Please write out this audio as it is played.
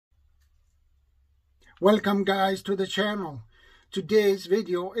Welcome guys to the channel. Today's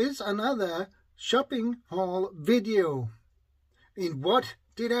video is another shopping haul video. And what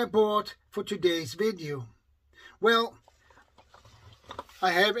did I bought for today's video? Well,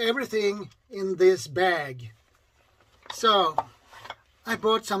 I have everything in this bag. So, I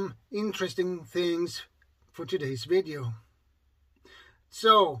bought some interesting things for today's video.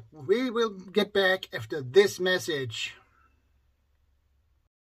 So, we will get back after this message.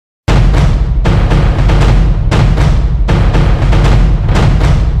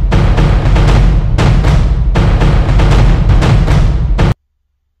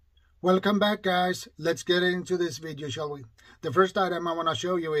 Welcome back guys, let's get into this video, shall we? The first item I want to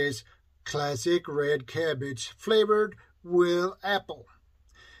show you is classic red cabbage flavored with apple.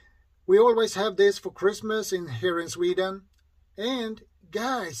 We always have this for Christmas here in Sweden. And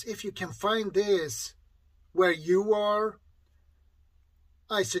guys, if you can find this where you are,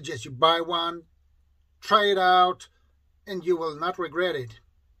 I suggest you buy one, try it out, and you will not regret it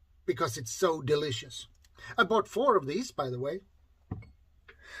because it's so delicious. I bought 4 of these, by the way.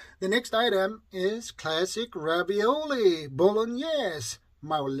 The next item is classic ravioli bolognese.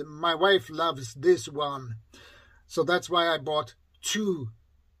 My wife loves this one. So that's why I bought 2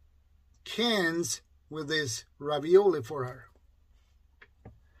 cans with this ravioli for her.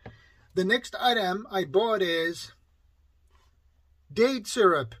 The next item I bought is date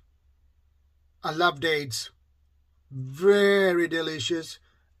syrup. I love dates. Very delicious.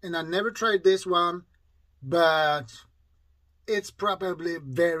 And I never tried this one, but it's probably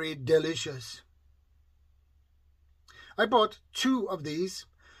very delicious. I bought 2 of these,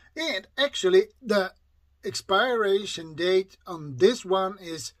 and actually the expiration date on this one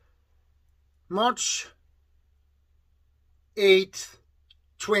is March 8th,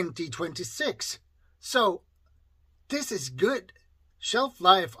 2026. So this is good shelf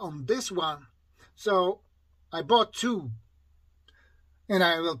life on this one. So I bought 2, and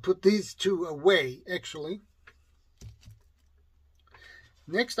I will put these 2 away actually.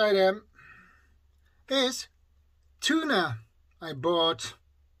 Next item is tuna. I bought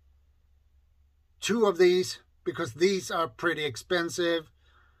 2 of these because these are pretty expensive.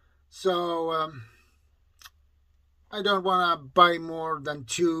 So I don't want to buy more than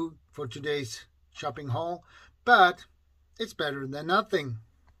 2 for today's shopping haul. But it's better than nothing.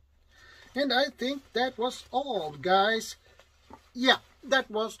 And I think that was all, guys. Yeah, that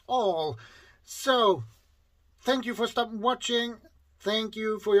was all. So thank you for stopping watching. Thank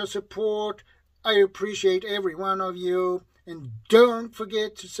you for your support. I appreciate every one of you. And don't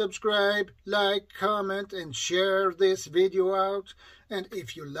forget to subscribe, like, comment, and share this video out. And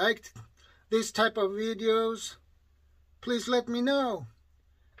if you liked this type of videos, please let me know.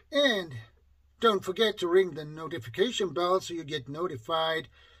 And don't forget to ring the notification bell so you get notified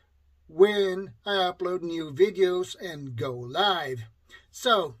when I upload new videos and go live.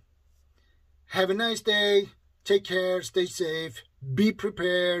 So, have a nice day. Take care, stay safe, be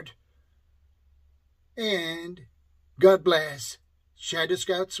prepared, and God bless.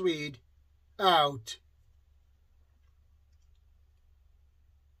 ShadowScoutSwede out.